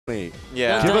Wait.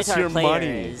 Yeah. Give us your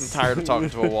money. I'm tired of talking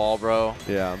to a wall, bro.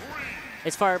 Yeah.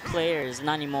 It's for our players,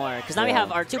 not anymore. Because now we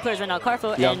have our two players right now,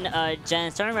 Karflo and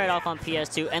Gen, starting right off on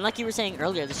PS2. And like you were saying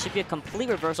earlier, this should be a complete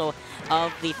reversal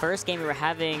of the first game we were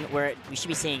having, where we should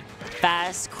be seeing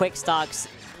fast, quick stocks,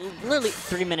 literally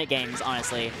 3-minute games,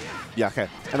 honestly. Yeah, okay.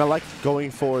 And I like going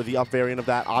for the up variant of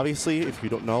that. Obviously, if you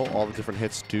don't know, all the different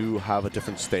hits do have a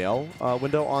different stale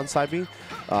window on side B.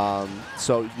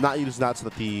 So not using that so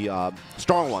that the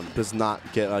strong one does not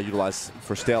get utilized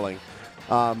for staling.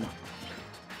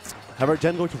 However,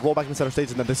 Gen going to roll back in the center stage,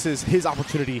 and then this is his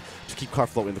opportunity to keep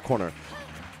Karflo in the corner.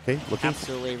 Okay, looking.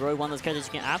 Absolutely. Roy, one of those characters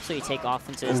you can absolutely take off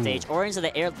into the stage or into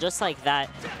the air just like that.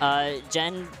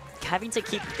 Gen having to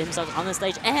keep himself on the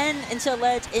stage and into the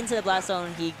ledge, into the blast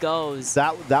zone he goes.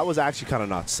 That was actually kind of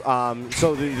nuts.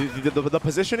 So the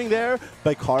positioning there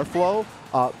by Karflo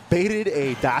baited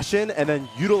a dash in and then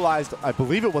utilized, I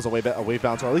believe it was a wave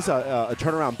bounce, or at least a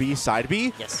turnaround B, side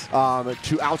B, yes,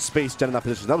 to outspace Gen in that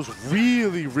position. That was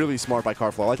really, really smart by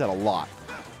Karflo. I like that a lot.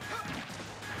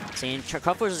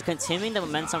 Karflo is continuing the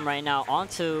momentum right now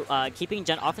onto keeping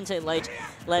Gen off into the ledge.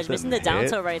 Missing the down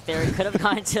tilt right there. Could have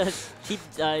gone to keep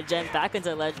Gen back into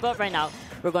the ledge, but right now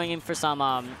we're going in for some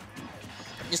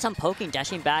just some poking,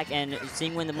 dashing back, and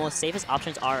seeing when the most safest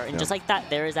options are. And just like that,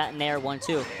 there is that Nair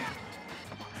 1-2.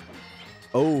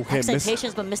 Oh, okay.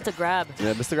 Expectations, but missed the grab.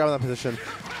 Yeah, missed the grab in that position.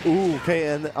 Ooh, okay,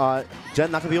 and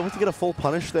Gen not gonna be able to get a full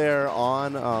punish there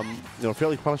on,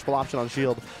 fairly punishable option on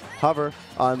shield. However,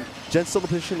 Gen's still in the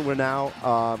position where now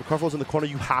Karflo's in the corner.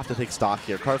 You have to take stock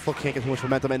here. Karflo can't get too much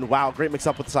momentum, and wow, great mix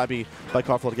up with the side B by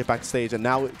Karflo to get back to stage, and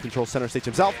now it controls center stage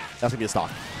himself. That's gonna be a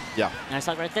stock. Yeah. Nice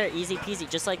stock right there, easy peasy,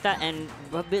 just like that. And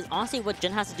honestly, what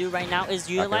Gen has to do right now is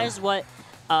utilize what.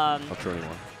 Not sure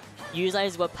anymore.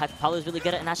 Utilize what Palu is really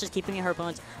good at, and that's just keeping her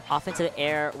opponents off into the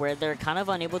air where they're kind of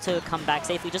unable to come back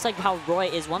safely. Just like how Roy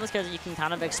is one of those characters you can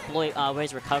kind of exploit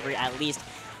Roy's recovery at least,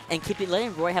 and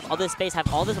letting Roy have all this space,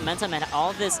 have all this momentum, and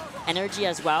all this energy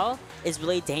as well is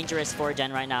really dangerous for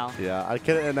Gen right now. Yeah, I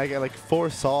get it, and I like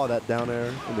foresaw that down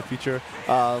air in the future.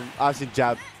 Obviously,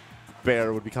 jab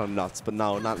bear would be kind of nuts, but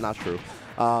no, not true.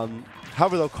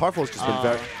 However, though, Karflo's just been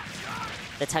very.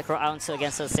 The tech roll out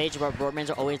against the stage where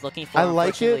Broadmans are always looking for. I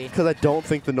like it because I don't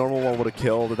think the normal one would have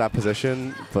killed at that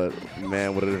position, but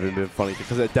man, would it have been funny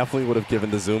because it definitely would have given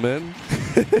the zoom in.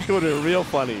 It would have been real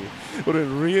funny. It would have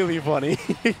been really funny.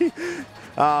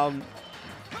 And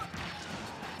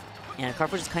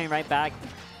Karflo just coming right back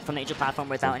from the Angel platform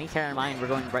without any care in mind. We're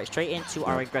going right straight into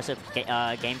our aggressive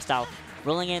game style,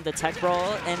 rolling in the tech roll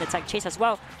and the tech chase as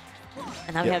well.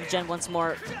 And now we have Gen once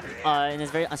more in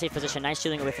this very unsafe position. Nice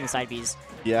shielding away from the side Bs.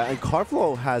 Yeah, and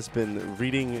Karflo has been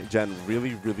reading Gen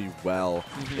really, really well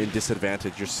in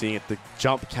disadvantage. You're seeing it, the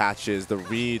jump catches, the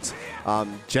reads.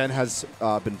 Gen has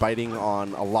been biting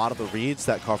on a lot of the reads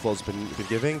that Karflo's been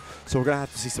giving. So we're going to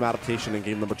have to see some adaptation in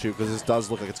game number 2 because this does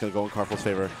look like it's going to go in Karflo's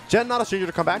favor. Gen, not a stranger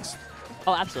to comebacks.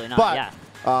 Oh, absolutely not, but, yeah.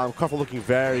 Karflo looking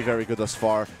very, very good thus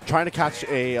far. Trying to catch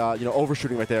a,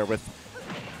 overshooting right there with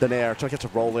the Nair, trying to catch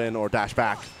a roll in or dash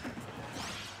back.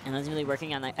 And that's really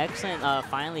working on that. Excellent,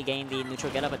 finally getting the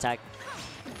neutral get up attack.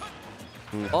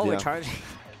 We're charging.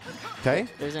 Okay.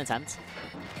 There's an attempt.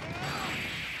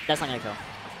 That's not going to kill.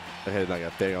 Okay, not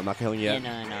yet. There you go. Not killing yet.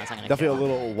 Yeah, no, it's not going to Definitely kill. a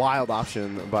little wild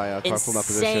option by Karflo in that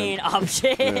position. Insane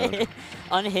option. Yeah.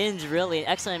 Unhinged, really.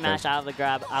 Excellent match out of the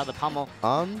grab, out of the pummel.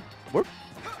 I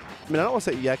don't want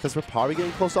to say yet because we're probably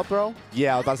getting close up throw.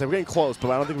 Yeah, I was about to say we're getting close, but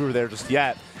I don't think we were there just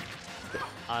yet.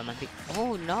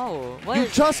 Oh no! You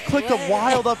just clicked a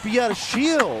wild up B out of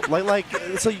shield,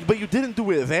 but you didn't do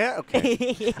it there.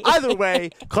 Okay. Either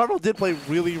way, Karflo did play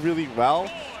really, really well.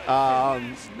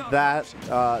 That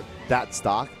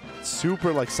stock,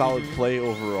 super solid play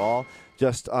overall.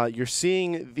 Just you're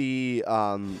seeing the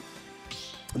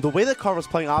way that Karflo's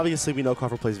playing. Obviously, we know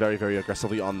Karflo plays very, very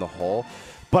aggressively on the whole,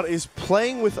 but is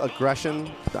playing with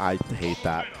aggression. I hate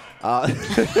that.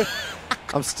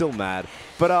 I'm still mad,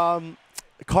 but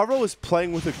Karflo is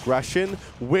playing with aggression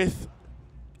with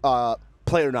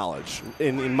player knowledge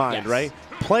in mind, right?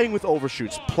 Playing with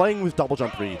overshoots, playing with double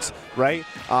jump reads, right?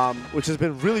 Which has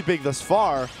been really big thus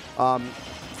far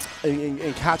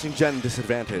in catching Gen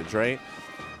disadvantage, right?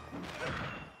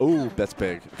 Ooh, that's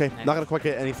big. Okay, not going to quite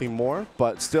get anything more,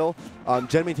 but still,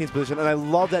 Gen maintains position. And I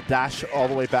love that dash all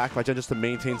the way back by Gen just to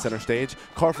maintain center stage.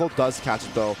 Karflo does catch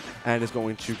it, though, and is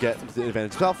going to get the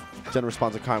advantage himself. Gen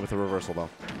responds in kind with a reversal, though.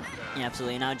 Yeah,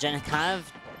 absolutely. Now, Gen kind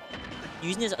of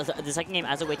using the second game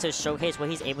as a way to showcase what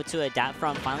he's able to adapt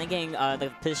from, finally getting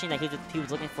the positioning that he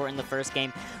was looking for in the first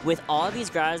game, with all these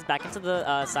grabs back into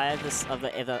the side of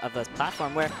the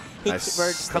platform where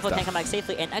Karflo can't come back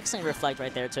safely. An excellent reflect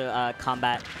right there to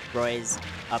combat Roy's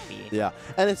up B. Yeah,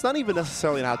 and it's not even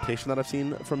necessarily an adaptation that I've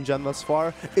seen from Gen thus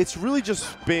far. It's really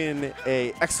just been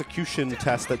a execution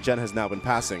test that Gen has now been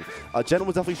passing. Gen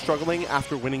was definitely struggling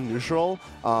after winning neutral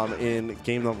in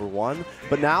game number 1,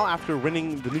 but now after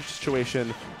winning the neutral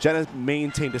situation, Gen has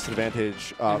maintained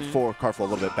disadvantage for Karflo a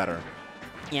little bit better.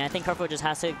 Yeah, I think Karflo just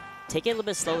has to take it a little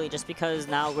bit slowly, just because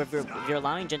now if you're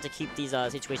allowing Gen to keep these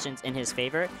situations in his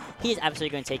favor, he is absolutely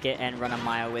going to take it and run a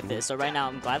mile with this. So right now,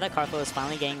 I'm glad that Karflo is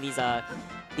finally getting these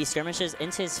skirmishes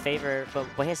into his favor, but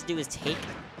what he has to do is take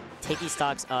these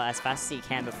stocks as fast as he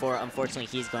can before, unfortunately,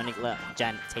 he's going to let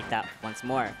Gen take that once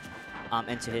more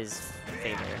into his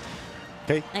favor.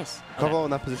 Okay. Nice. Karflo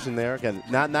in that position there. Again,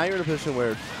 now you're in a position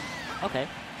where... Okay.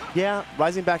 Yeah,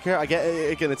 rising back here. I get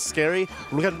it. Again, it's scary.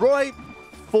 Look at Roy.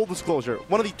 Full disclosure,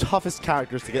 one of the toughest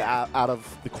characters to get out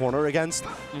of the corner against.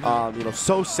 You know,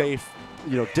 so safe.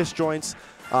 You know, disjoints.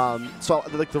 So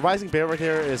like the rising bear right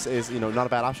here is not a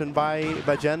bad option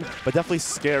by Gen, but definitely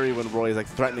scary when Roy is like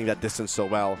threatening that distance so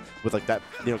well with like that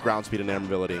ground speed and air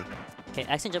mobility. Okay,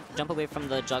 excellent jump away from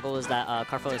the juggles that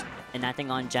Karflo is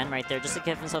enacting on Gen right there, just to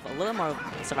give himself a little more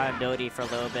survivability for a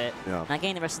little bit. Yeah. Not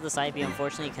getting the rest of the side B,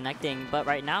 unfortunately, connecting. But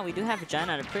right now, we do have Gen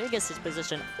at a pretty good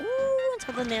position. Ooh,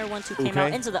 until the Nair 1-2 came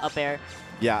out into the up air.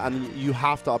 Yeah, and you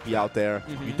have to up B out there.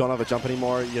 You don't have a jump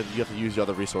anymore. You have to use your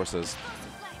other resources.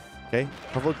 Okay,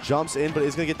 Karflo jumps in, but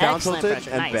is going to get down tilted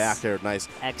and back air. Nice.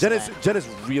 Gen is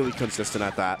really consistent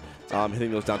at that,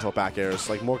 hitting those down tilt back airs.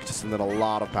 Like more consistent than a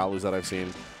lot of Palus that I've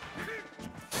seen.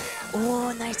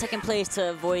 Oh, nice second place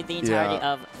to avoid the entirety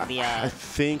of the. I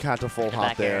think had to full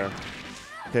hop there. Air.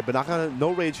 Okay, but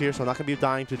no rage here, so not gonna be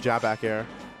dying to jab back air.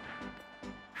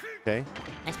 Okay.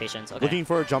 Nice patience. Okay. Looking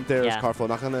for a jump there is Karflo.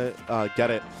 Not gonna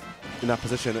get it in that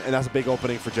position, and that's a big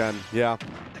opening for Gen. Yeah.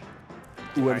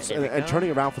 Ooh, and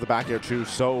turning around for the back air too,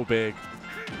 so big.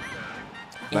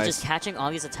 And just catching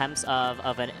all these attempts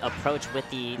of an approach with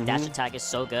the dash attack is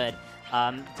so good.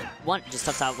 One, just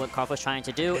stuffs out what Karflo's trying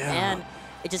to do, and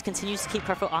it just continues to keep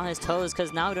Karflo on his toes,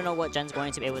 because now we don't know what Gen's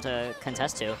going to be able to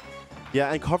contest to.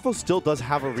 Yeah, and Karflo still does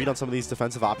have a read on some of these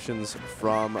defensive options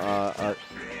from... wow,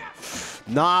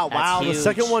 the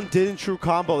second one didn't true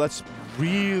combo. That's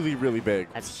really, really big.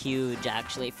 That's huge,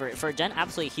 actually. For Gen,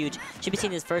 absolutely huge. Should be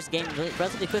seeing his first game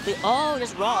relatively quickly. Oh,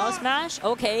 just raw smash?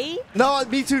 Okay. No,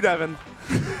 me too, Devin.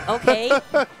 Okay.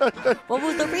 What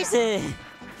was the reason?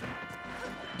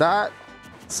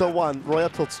 So one, Roy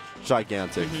up tilt's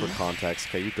gigantic for context.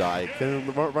 Okay, you die. Can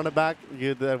you run it back?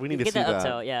 We need to see that. Get that up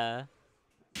tilt, yeah.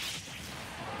 Too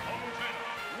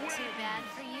bad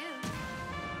for you.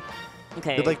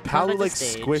 Okay. Did like Palu like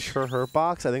squish her hurt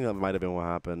box? I think that might have been what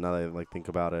happened. Now that I like think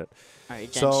about it. All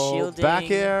right, Gen so shielding. Back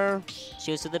air.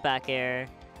 Shields to the back air.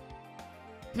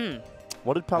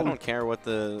 What did Palu? I don't care what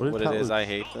it is. I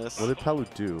hate this. What did Palu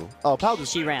do? Oh, Palu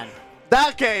just... She ran.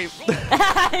 That game!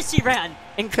 She ran.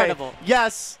 Incredible. Okay.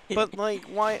 Yes. But like,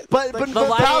 why? But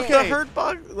why the hurt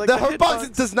box? Like the hurt box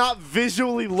does not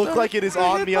visually look like it is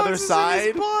on the other side.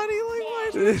 His body, like, why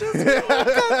is it just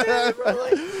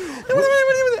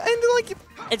and like,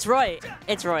 it's Roy.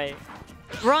 It's Roy.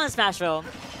 We're on Smashville.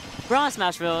 We're on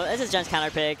Smashville. This is Gen's counter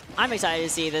pick. I'm excited to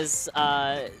see this.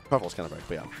 Karflo's counter pick,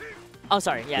 but yeah. Oh,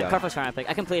 sorry. Yeah, Karflo's counter pick.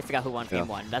 I completely forgot who won game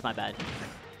 1. That's my bad.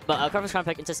 But Karflo's counter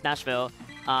pick into Smashville.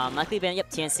 Likely banned,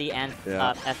 TNC and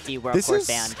FD were of course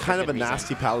banned. This is kind of a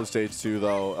nasty Palu stage too,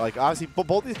 though. Like obviously,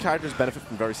 both these characters benefit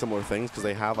from very similar things because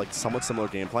they have like somewhat similar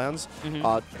game plans.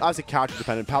 Obviously, character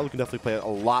dependent. Palu can definitely play a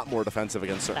lot more defensive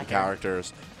against certain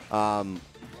characters. Yeah,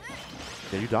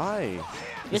 you die. You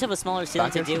just have a smaller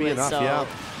ceiling to deal with, so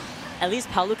at least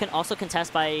Palu can also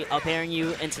contest by up airing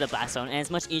you into the blast zone, and it's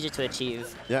much easier to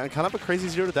achieve. Yeah, and kind of a crazy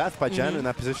 0 to death by Gen in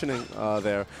that positioning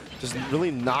there. Just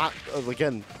really not,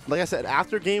 again, like I said,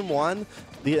 after game 1,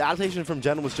 the adaptation from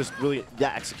Gen was just really,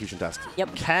 execution test.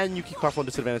 Yep. Can you keep Karflo in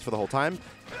disadvantage for the whole time?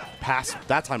 Pass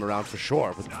that time around for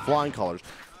sure with flying colors.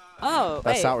 Oh,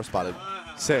 that's sour spotted.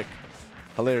 Sick.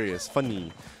 Hilarious.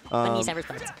 Funny. Funny sour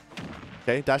spots.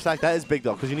 Okay, dash attack, that is big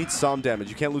though, because you need some damage.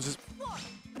 You can't lose this.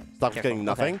 Stop getting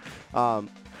nothing. Yeah,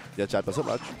 jab doesn't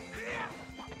much.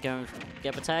 Go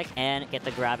get attack and get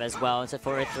the grab as well. It's a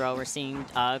forward throw. We're seeing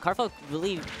Karflo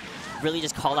really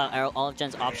just call out all of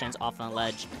Gen's options off on the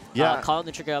ledge. Yeah. Call out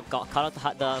the trigger up, call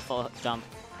out the full jump.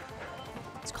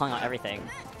 It's calling out everything.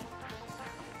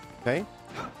 Okay.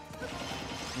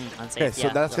 Unsafe. Okay, so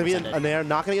that's going to be an air.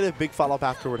 Not going to get a big follow-up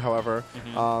afterward, however.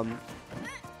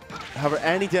 However,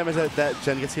 any damage that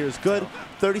Jen gets here is good.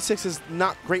 36 is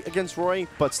not great against Roy,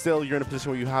 but still, you're in a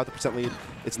position where you have the percent lead.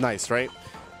 It's nice, right?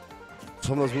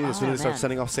 Some of those moves, as soon as they start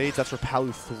sending off Sage, that's where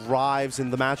Palu thrives in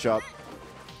the matchup.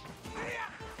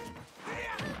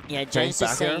 Yeah, Jen's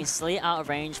just saying slightly out of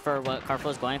range for what Karflo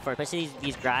is going for, especially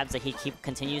these grabs that he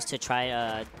continues to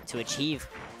try to achieve.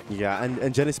 Yeah,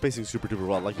 and Jen is spacing super duper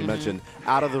well, like you mentioned,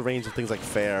 out of the range of things like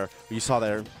fair. You saw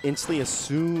there, instantly as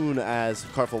soon as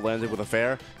Karflo landed with a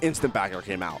fair, instant back air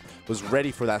came out. Was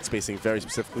ready for that spacing very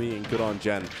specifically, and good on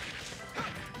Jen.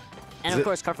 And of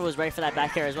course, Karflo was ready for that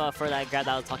back air as well, for that grab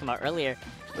that I was talking about earlier.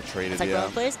 The traded, yeah.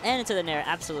 Place and into the nair,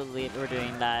 absolutely, we're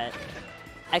doing that.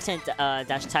 Excellent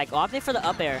dash attack, opting for the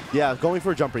up air. Yeah, going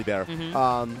for a jump read there.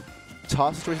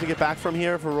 Tough situation to get back from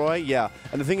here for Roy. Yeah,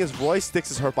 and the thing is, Roy sticks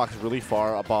his hurt box really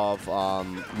far above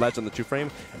ledge on the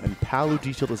 2-frame, and Palu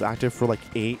D-Shield is active for like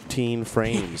 18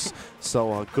 frames.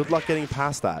 So good luck getting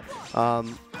past that.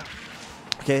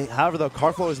 Okay, however, though,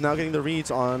 Karflo is now getting the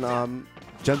reads on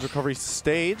Jen's recovery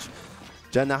stage.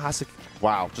 Jen now has to,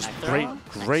 wow, just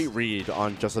great read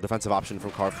on just a defensive option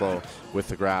from Karflo with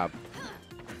the grab.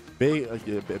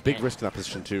 Big risk in that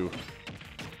position too.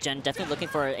 Jen definitely looking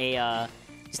for a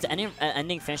just an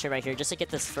ending finisher right here, just to get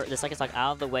the second stock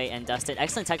out of the way and dust it.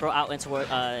 Excellent tech roll out in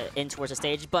towards the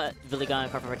stage, but really going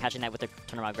for catching that with the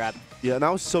turnaround grab. Yeah, and that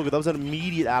was so good. That was an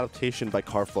immediate adaptation by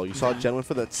Karflo. You saw Jen went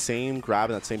for that same grab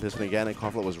in that same position again, and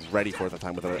Karflo was ready for it that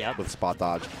time with a spot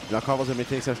dodge. And now Karflo's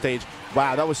maintaining center stage.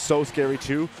 Wow, that was so scary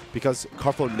too, because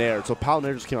Karflo naired. So Pal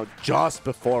nair just came out just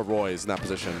before Roy's in that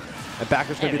position. And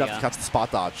backer's going to be enough to catch the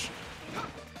spot dodge.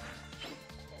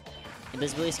 It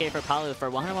is really scary for Palu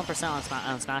for 101%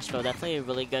 on Smashville. Definitely a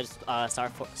really good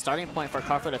starting point for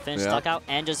Karflo to finish stock out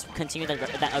and just continue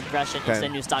that aggression into the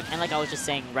new stock. And like I was just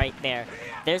saying right there,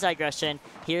 there's that aggression.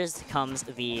 Here comes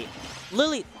the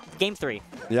Lily game 3.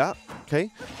 Yeah,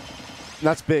 okay.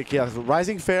 That's big, yeah.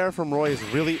 Rising fair from Roy is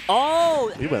really...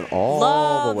 Oh! He went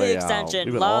all the way out. Love the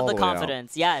extension. Love the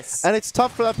confidence. Yes. And it's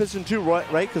tough for that position too, right?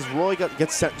 Because Roy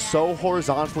gets sent so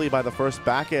horizontally by the first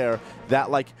back air that,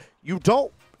 like, you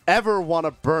don't ever want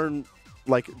to burn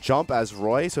like jump as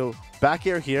Roy, so back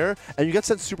air here, and you get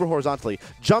sent super horizontally.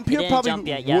 Jump here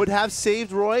probably would have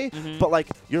saved Roy, but like,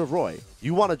 you're Roy.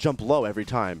 You want to jump low every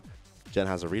time. Jen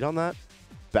has a read on that.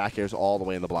 Back air's all the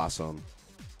way in the blast zone.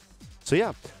 So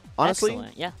yeah, honestly,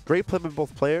 great play by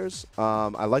both players.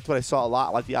 I liked what I saw a lot.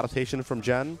 I liked the adaptation from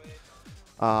Jen.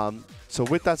 So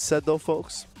with that said though,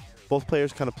 folks, both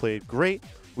players kind of played great.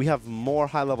 We have more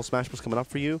high-level Smash Bros coming up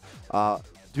for you.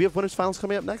 Do we have winners finals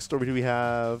coming up next, or do we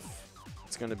have?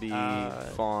 It's going to be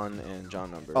Fawn and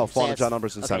John Numbers. Oh, Fawn and John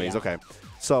Numbers in semis. Okay,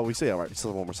 so we see. All right, we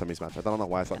still have one more semis match. I don't know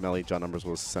why I thought Melly John Numbers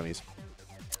was semis.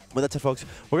 With that said, folks,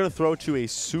 we're going to throw to a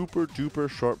super duper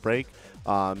short break.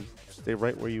 Stay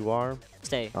right where you are.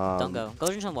 Stay. Don't go. Go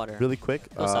drink some water. Really quick.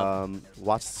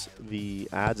 Watch the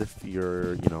ads if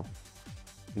you're,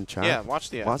 in chat. Yeah,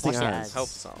 watch the ads. Watch the ads.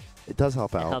 Helps out. It does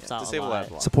help out. It helps out Disable ad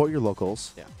block. Support your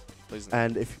locals. Yeah.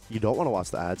 And if you don't want to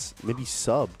watch the ads, maybe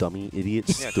sub, dummy, idiot,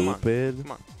 stupid.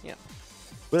 Come on. Yeah.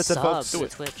 With that said, folks, do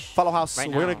it. Twitch. Follow House.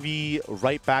 We're going to be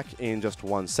right back in just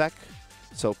 1 sec.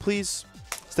 So please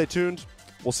stay tuned.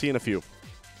 We'll see you in a few.